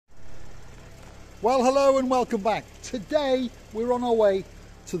Well, hello and welcome back. Today we're on our way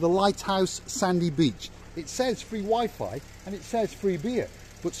to the lighthouse sandy beach. It says free Wi-Fi and it says free beer,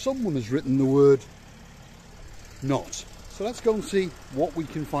 but someone has written the word not. So let's go and see what we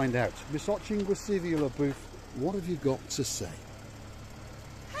can find out. Miss Ochingwasivia Booth, what have you got to say?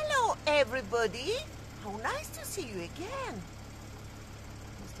 Hello everybody, how nice to see you again.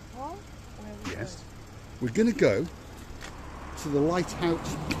 Mr. Paul, where are we Yes. going? We're going to go to the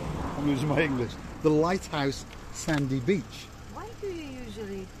lighthouse, I'm losing my English, the lighthouse sandy beach. Why do you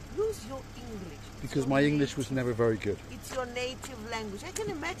usually lose your English? Because my English was never very good. It's your native language. I can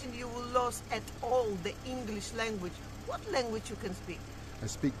imagine you will lose at all the English language. What language you can speak? I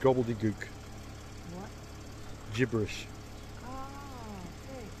speak gobbledygook, What? gibberish. Ah,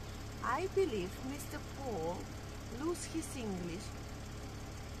 okay. I believe Mr. Paul lose his English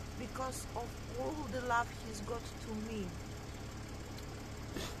because of all the love he's got to me.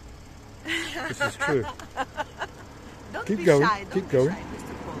 This is true. Don't Keep be going, shy, keep don't going. be shy,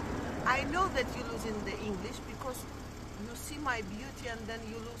 Mr. Paul. I know that you lose in the English because you see my beauty and then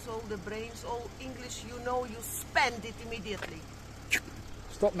you lose all the brains, all English you know, you spend it immediately.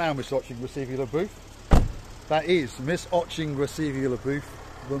 Stop now, Miss Ochingwasivia Booth. That is Miss Ochingwasivia Booth,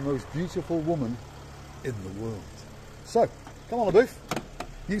 the most beautiful woman in the world. So, come on, Booth.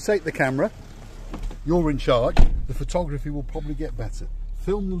 You take the camera. You're in charge. The photography will probably get better.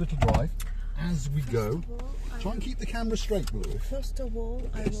 Film the little drive as we go. Try and keep the camera straight, will you? First of all,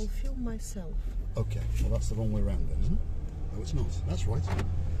 Yes. I will film myself. Okay, well that's the wrong way around then, isn't it? No, it's not. That's right.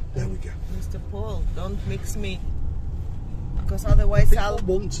 There we go. Mr. Paul, don't mix me. Because otherwise I'll...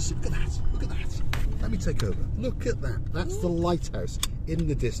 People want to see. Look at that. Look at that. Let me take over. Look at that. That's the lighthouse in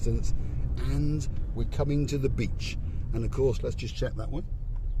the distance, and we're coming to the beach. And of course, let's just check that one.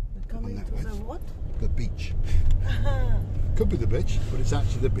 We're coming that to way. the what? The beach. Could be the beach, but it's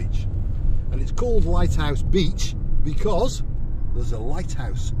actually the beach. And it's called Lighthouse Beach because there's a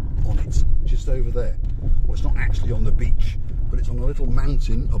lighthouse on it, just over there. Well, it's not actually on the beach, but it's on a little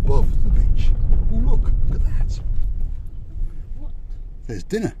mountain above the beach. Oh, look at that. What? There's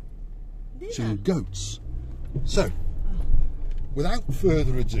dinner. Dinner? Some goats. So, without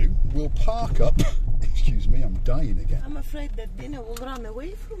further ado, we'll park up. Excuse me, I'm dying again. I'm afraid that dinner will run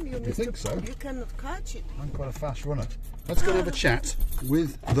away from you, Mr. You think Paul. so? You cannot catch it. I'm quite a fast runner. Let's go and have a chat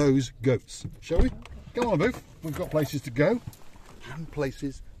with those goats, shall we? Come on, Booth. We've got places to go and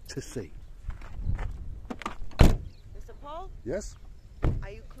places to see. Mr. Paul, Yes? are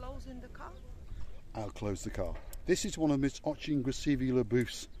you closing the car? I'll close the car. This is one of Miss Ochingwasivia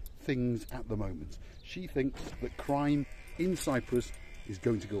Booth's things at the moment. She thinks that crime in Cyprus is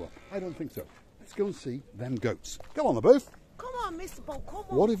going to go up. I don't think so. Let's go and see them goats. Come on, Booth. Come on, Mr. Paul, come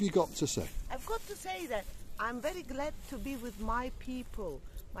on. What have you got to say? I've got to say that I'm very glad to be with my people,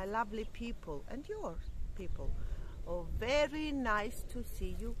 my lovely people, and your people. Oh, very nice to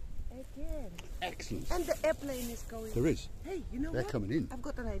see you again. Excellent. And the airplane is going. There is. Hey, you know They're what? coming in. I've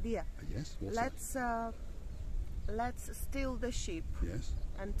got an idea. Yes? What's that? Let's steal the ship Yes.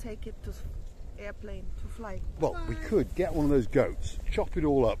 and take it to airplane to fly. Well, we could get one of those goats, chop it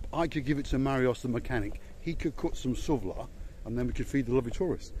all up. I could give it to Marios the mechanic. He could cut some suvla, and then we could feed the lovely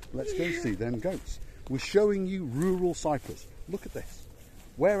tourists. Let's go see them goats. We're showing you rural Cyprus. Look at this.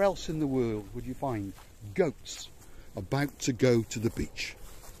 Where else in the world would you find goats about to go to the beach?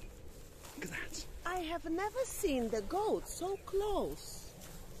 Look at that. I have never seen the goat so close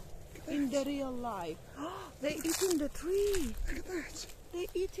in the real life. They eat in the tree. Look at that. They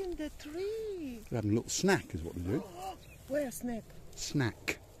eat in the tree. They're having a little snack is what they're doing. Where snake?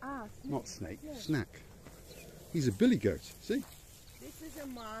 Snack. Ah, snake. Not snake, Yes. snack. He's a billy goat, see? This is a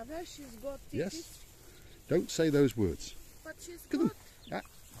mother. She's got Yes. titties, Don't say those words. but she's Look at got. them.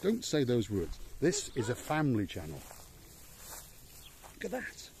 Don't say those words. This is a family channel. Look at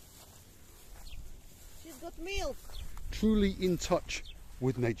that. She's got milk. Truly in touch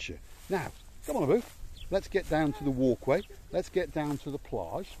with nature. Now, come on, Abu. Let's get down to the walkway. Let's get down to the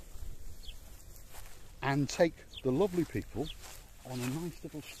plage and take the lovely people on a nice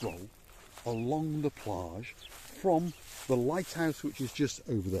little stroll along the plage from the lighthouse, which is just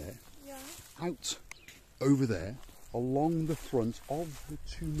over there, Yeah. out over there along the front of the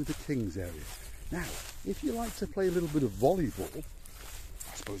Tomb of the Kings area. Now, if you like to play a little bit of volleyball,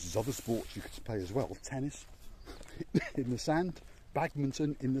 I suppose there's other sports you could play as well. Tennis in the sand,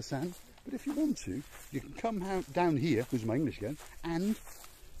 badminton in the sand. But if you want to, you can come out down here, who's my English again, and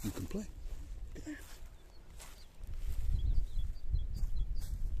you can play. Look at that.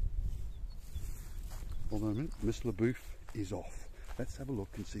 Hold on a minute, Miss LaBouffe is off. Let's have a look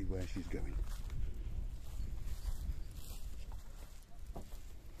and see where she's going.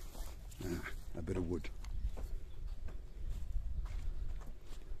 a bit of wood.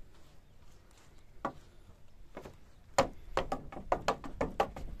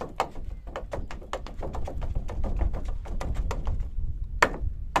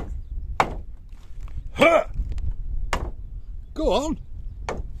 Huh! Go on.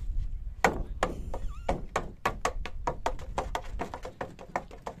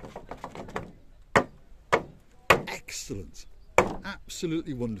 Excellent.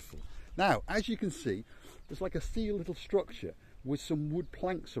 Absolutely wonderful. Now, as you can see, there's like a steel little structure with some wood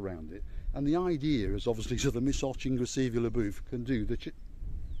planks around it, and the idea is obviously so the Miss Oching can do the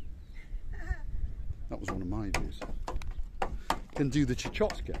that was one of my views. Can do the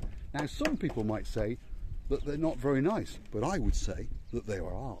Chichotska. Now, some people might say that they're not very nice, but I would say that they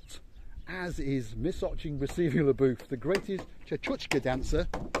are art. As is Miss Oching, the greatest Chichotska dancer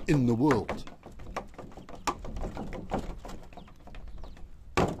in the world.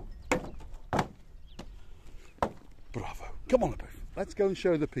 Bravo. Come on, Aboof. Let's go and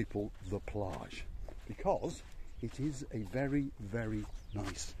show the people the plage, because it is a very, very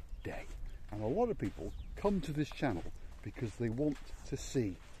nice day. And a lot of people come to this channel because they want to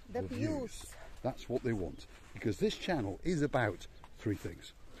see the views. That's what they want, because this channel is about three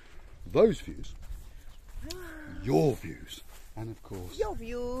things: those views, your views, and of course your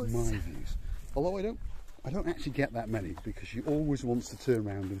views, my views. Although I don't actually get that many, because she always wants to turn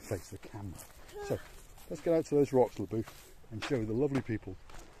around and face the camera. So let's get out to those rocks, Laboof, and show the lovely people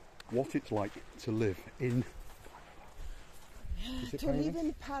what it's like to live in live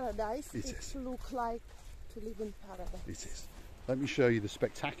in paradise. It is. Look like to live in paradise. It is. Let me show you the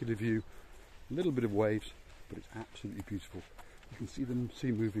spectacular view. A little bit of waves, but it's absolutely beautiful. You can see the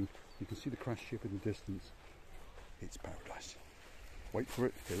sea moving. You can see the crash ship in the distance. It's paradise. Wait for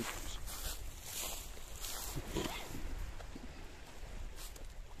it. Here it comes.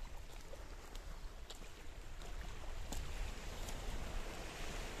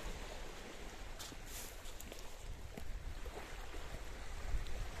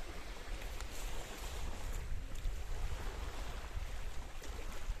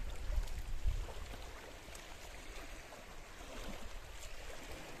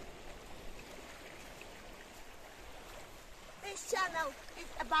 This channel is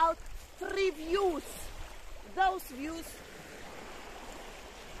about three views. Those views,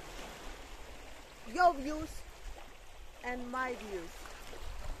 your views, and my views.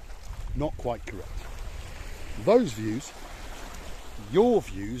 Not quite correct. Those views, your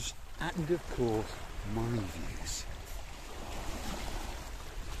views, and of course my views.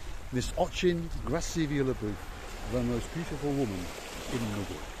 Miss Oching, the most beautiful woman in the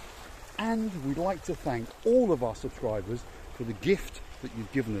world. And we'd like to thank all of our subscribers for the gift that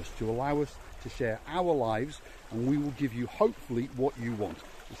you've given us to allow us to share our lives, and we will give you hopefully what you want,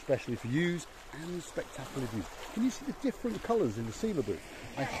 especially for views and spectacular views. Can you see the different colours in the sea, Laboof?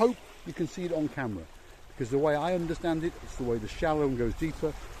 I hope you can see it on camera, because the way I understand it, it's the way the shallow one goes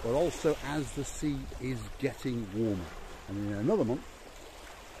deeper, but also as the sea is getting warmer. And in another month,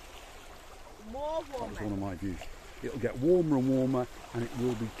 More warmer. that's one of my views. It'll get warmer and warmer, and it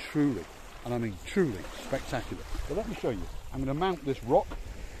will be truly, and I mean truly, spectacular. So let me show you. I'm going to mount this rock,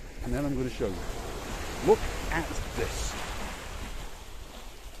 and then I'm going to show you. Look at this.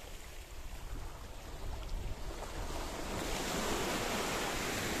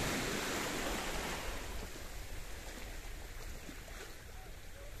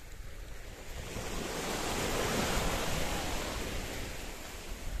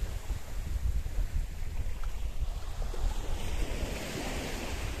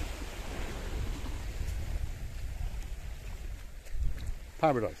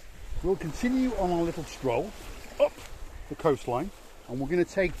 Paradise. We'll continue on our little stroll up the coastline, and we're going to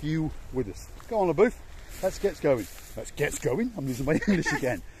take you with us. Go on, Laboof. Let's get going. Let's get going. I'm losing my English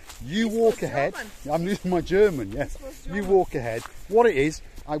again. You walk ahead. I'm losing my German, yes. You walk ahead. What it is,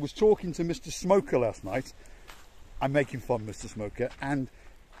 I was talking to Mr. Smoker last night. I'm making fun of Mr. Smoker, and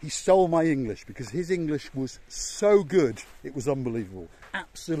he stole my English, because his English was so good, it was unbelievable.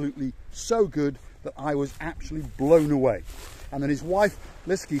 Absolutely so good that I was actually blown away. And then his wife,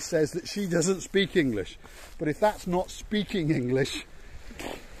 Liski, says that she doesn't speak English. But if that's not speaking English,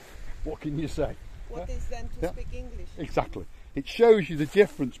 what can you say? What is then to speak English? Exactly. It shows you the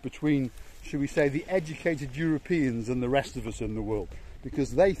difference between, should we say, the educated Europeans and the rest of us in the world.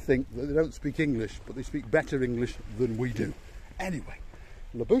 Because they think that they don't speak English, but they speak better English than we do. Anyway,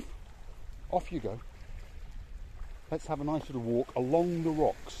 Laboof, off you go. Let's have a nice little walk along the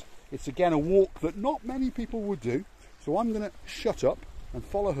rocks. It's again a walk that not many people would do. So I'm going to shut up and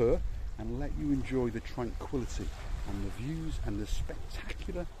follow her and let you enjoy the tranquility and the views and the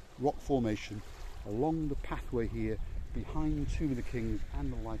spectacular rock formation along the pathway here behind Tomb of the Kings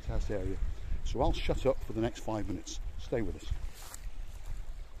and the lighthouse area. So I'll shut up for the next 5 minutes. Stay with us.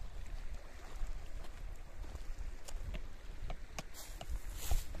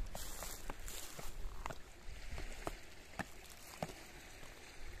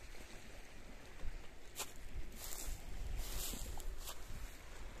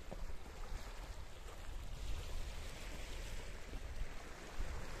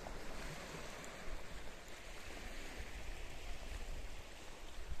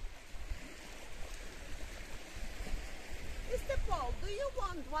 Mr. Paul, do you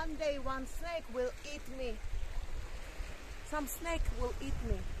want one day one snake will eat me? Some snake will eat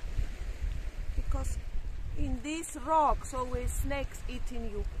me. Because in these rocks always snakes eating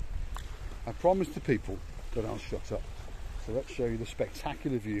you. I promised the people that I'll shut up. So let's show you the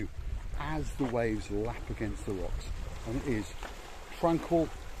spectacular view as the waves lap against the rocks. And it is tranquil,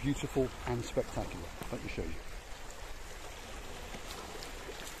 beautiful and spectacular. Let me show you.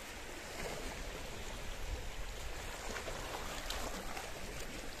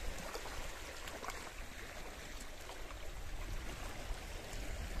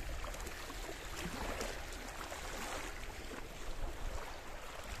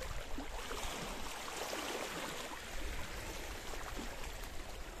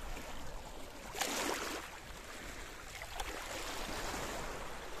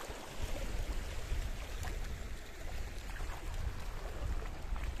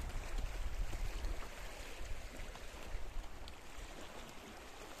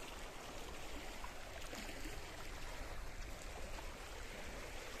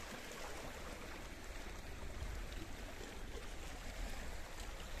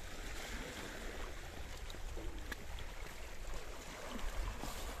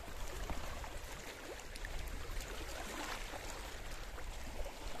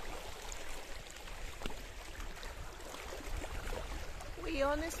 We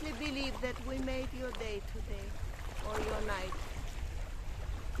honestly believe that we made your day today, or your night.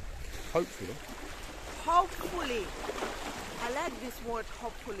 Hopefully. Hopefully. I like this word,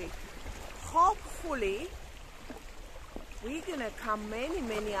 hopefully. Hopefully, we're gonna come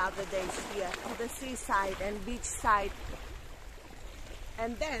many other days here to the seaside and beach side.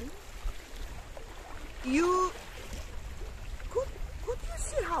 And then, could you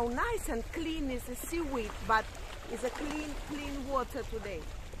see how nice and clean is the seaweed, but it's a clean water today.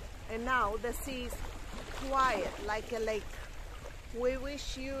 And now the sea is quiet like a lake. We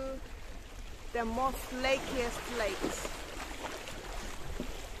wish you the most lakiest lakes.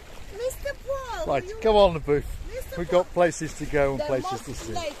 Mr. Paul! Right, come on the booth. Mr. We've Paul, got places to go and places to most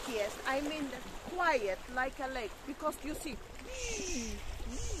see. lakiest, I mean the quiet like a lake, because you see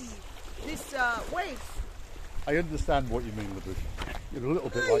these waves. I understand what you mean, LaBouche. You're a little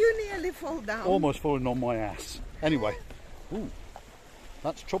bit Oh, like you nearly fall down. almost falling on my ass. Anyway, ooh,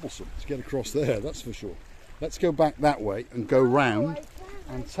 that's troublesome to get across there, that's for sure. Let's go back that way and go round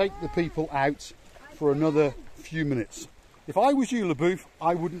and take the people out for another few minutes. If I was you, LaBouche,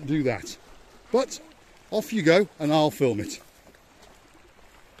 I wouldn't do that. But off you go and I'll film it.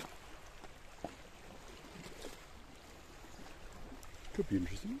 Could be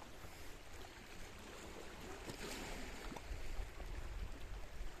interesting.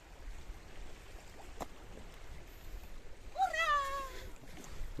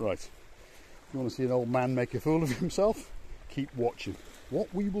 Right, you want to see an old man make a fool of himself? Keep watching.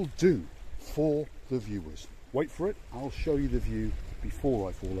 What we will do for the viewers. Wait for it, I'll show you the view before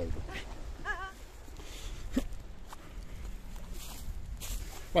I fall over.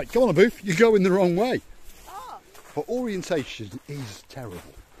 Right, come on, Booth, you're going the wrong way. Oh. But orientation is terrible.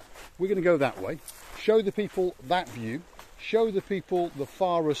 We're going to go that way, show the people that view, show the people the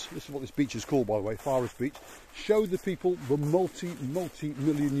Pharos, this is what this beach is called by the way, Pharos Beach, show the people the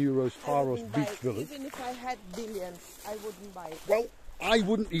multi-million euros Pharos Beach Village. Even if I had billions, I wouldn't buy it. Well, I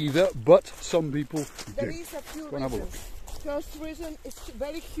wouldn't either, but some people do. There is a few Go and have a look. reasons. First reason, it's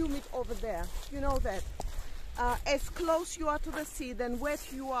very humid over there. You know that. As close you are to the sea, then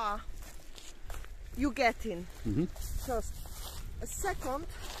wet you are, you get in. First. Second,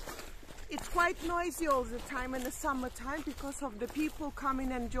 it's quite noisy all the time in the summertime because of the people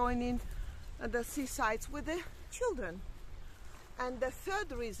coming and joining the seasides with the children. And the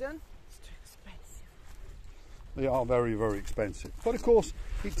third reason, it's too expensive. They are very, very expensive. But of course,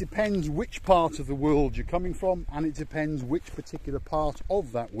 it depends which part of the world you're coming from, and it depends which particular part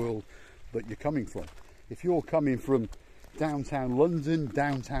of that world that you're coming from. If you're coming from downtown London,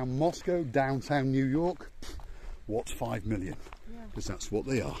 downtown Moscow, downtown New York, what's 5 million? Yeah. Because that's what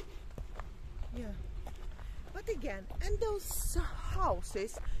they are. Yeah. But again, and those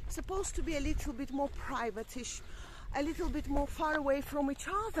houses supposed to be a little bit more private-ish, a little bit more far away from each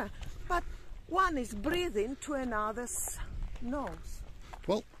other. But one is breathing to another's nose.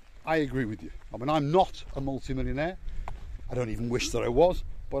 Well, I agree with you. I mean, I'm not a multimillionaire. I don't even wish that I was,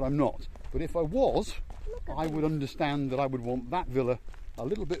 but I'm not. But if I was, I would understand that I would want that villa a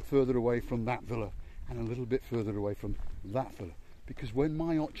little bit further away from that villa and a little bit further away from that villa. Because when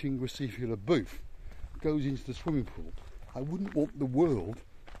my Oching Recifiula booth goes into the swimming pool, I wouldn't want the world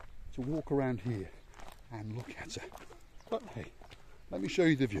to walk around here and look at her. But hey, let me show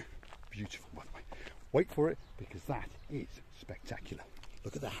you the view. Beautiful, by the way. Wait for it, because that is spectacular.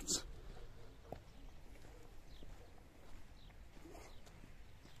 Look at that.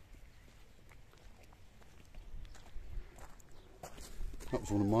 That was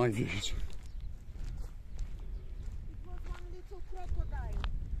one of my views. It was one little crocodile.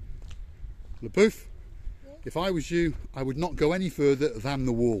 LaBouffe, if I was you, I would not go any further than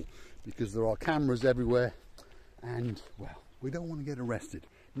the wall, because there are cameras everywhere, and well, we don't want to get arrested.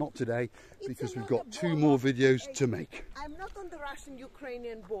 Not today, because we've got 2 more videos to make. I'm not on the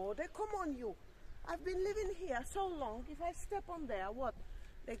Russian-Ukrainian border. Come on, you. I've been living here so long. If I step on there, what?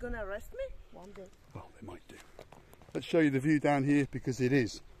 They're going to arrest me? One day. Well, they might do. Let's show you the view down here, because it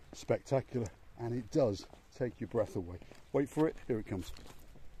is spectacular and it does take your breath away. Wait for it. Here it comes.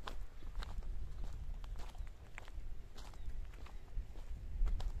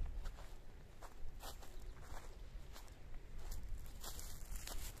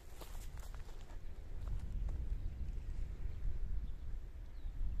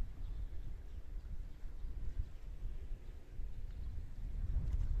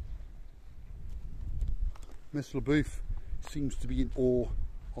 Miss LaBouffe seems to be in awe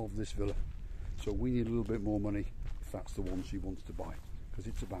of this villa, so we need a little bit more money if that's the one she wants to buy, because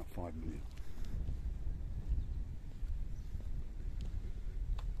it's about 5 million.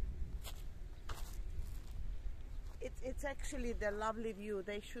 It's actually the lovely view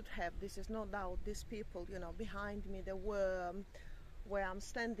they should have. This is no doubt these people, you know, behind me, they were where I'm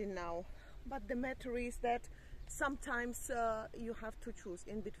standing now. But the matter is that sometimes you have to choose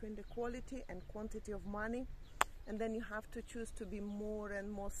in between the quality and quantity of money, and then you have to choose to be more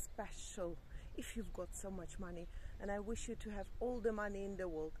and more special if you've got so much money. And I wish you to have all the money in the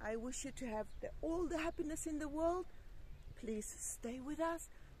world. I wish you to have all the happiness in the world. Please stay with us,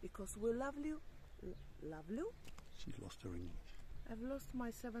 because we love you. Love you? She's lost her English. I've lost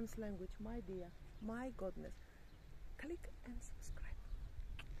my 7th language, my dear. My goodness. Click and subscribe.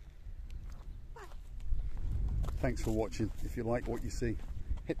 Bye. Thanks for watching. If you like what you see,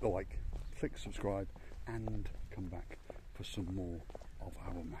 hit the like, click subscribe, and come back for some more of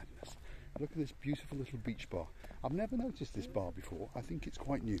our madness. Look at this beautiful little beach bar. I've never noticed this bar before. I think it's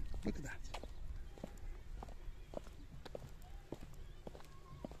quite new. Look at that.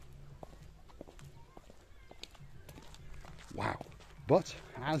 Wow. But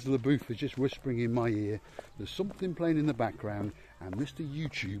as LaBouffe is just whispering in my ear, there's something playing in the background and Mr.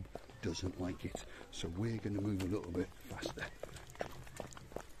 YouTube doesn't like it. So we're going to move a little bit faster.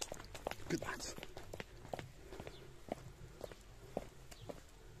 Look at that.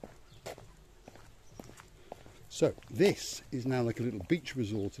 So this is now like a little beach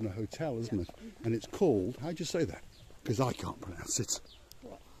resort and a hotel, isn't it? And it's called, how'd you say that? Because I can't pronounce it.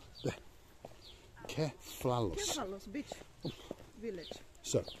 What? There. Keflalos. Keflalos Beach Village.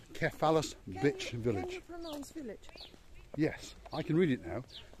 So, Keflalos Beach Village. Can you pronounce village? Yes, I can read it now.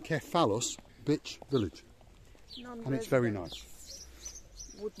 Keflalos Beach Village. And it's very nice.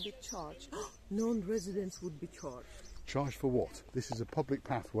 Would be charged. Non-residents would be charged. Charged for what? This is a public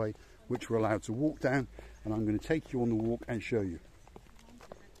pathway which we're allowed to walk down, and I'm going to take you on the walk and show you.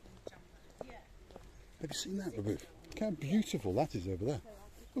 Have you seen that, LaBouffe? Look how beautiful that is over there.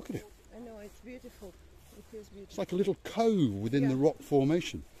 Look at it. I know, it's beautiful. It is beautiful. It's like a little cove within the rock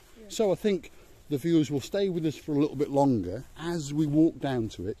formation. Yeah. So I think the viewers will stay with us for a little bit longer as we walk down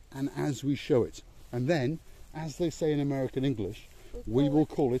to it and as we show it. And then, as they say in American English, we will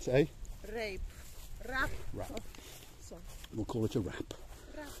call it a rape. Rap. Rap. Oh, sorry. We'll call it a rap.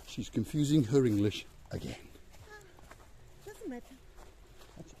 Rap. She's confusing her English again. Doesn't matter.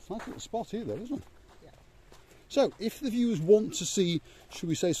 That's a nice little spot here though, isn't it? Yeah. So if the viewers want to see, should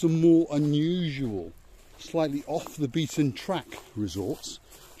we say, some more unusual, slightly off the beaten track resorts,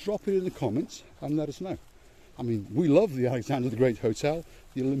 drop it in the comments and let us know. I mean, we love the Alexander the Great Hotel,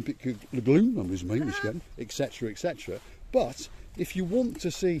 the Olympic Lagoon, I'm losing my English again, etc, etc. But if you want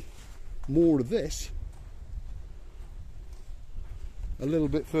to see more of this, a little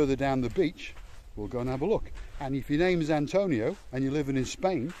bit further down the beach, we'll go and have a look. And if your name is Antonio and you're living in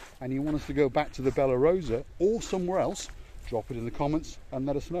Spain and you want us to go back to the Bella Rosa or somewhere else, drop it in the comments and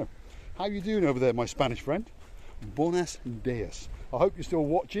let us know. How you doing over there, my Spanish friend? Buenos dias. I hope you're still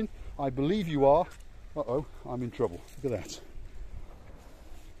watching. I believe you are. Uh-oh, I'm in trouble. Look at that.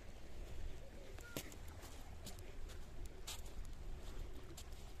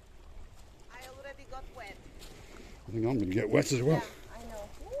 I already got wet. I think I'm going to get wet as well. Yeah,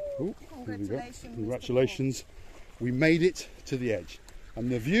 I know. Ooh, congratulations. Congratulations. We made it to the edge. And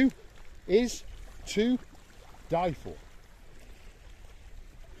the view is to die for.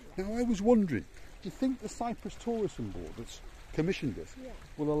 Now I was wondering, do you think the Cyprus Tourism Board that's commissioned us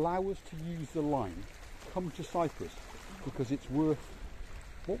will allow us to use the line, come to Cyprus, because it's worth...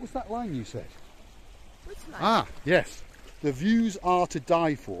 What was that line you said? Which line? Ah, yes. The views are to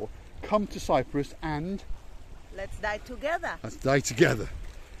die for. Come to Cyprus and... Let's die together. Let's die together.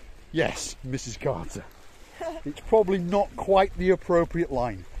 Yes, Mrs. Carter. It's probably not quite the appropriate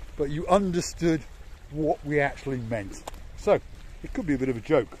line, but you understood what we actually meant. So, it could be a bit of a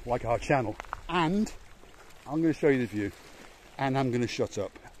joke, like our channel. And I'm going to show you the view, and I'm going to shut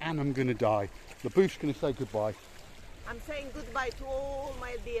up, and I'm going to die. The booth's going to say goodbye. I'm saying goodbye to all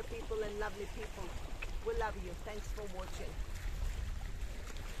my dear people and lovely people. We love you. Thanks for watching.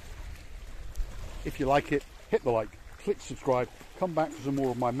 If you like it, hit the like, click subscribe, come back for some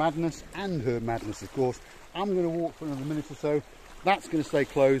more of my madness and her madness, of course. I'm going to walk for another minute or so. That's going to stay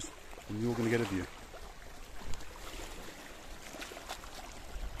closed, and you're going to get a view.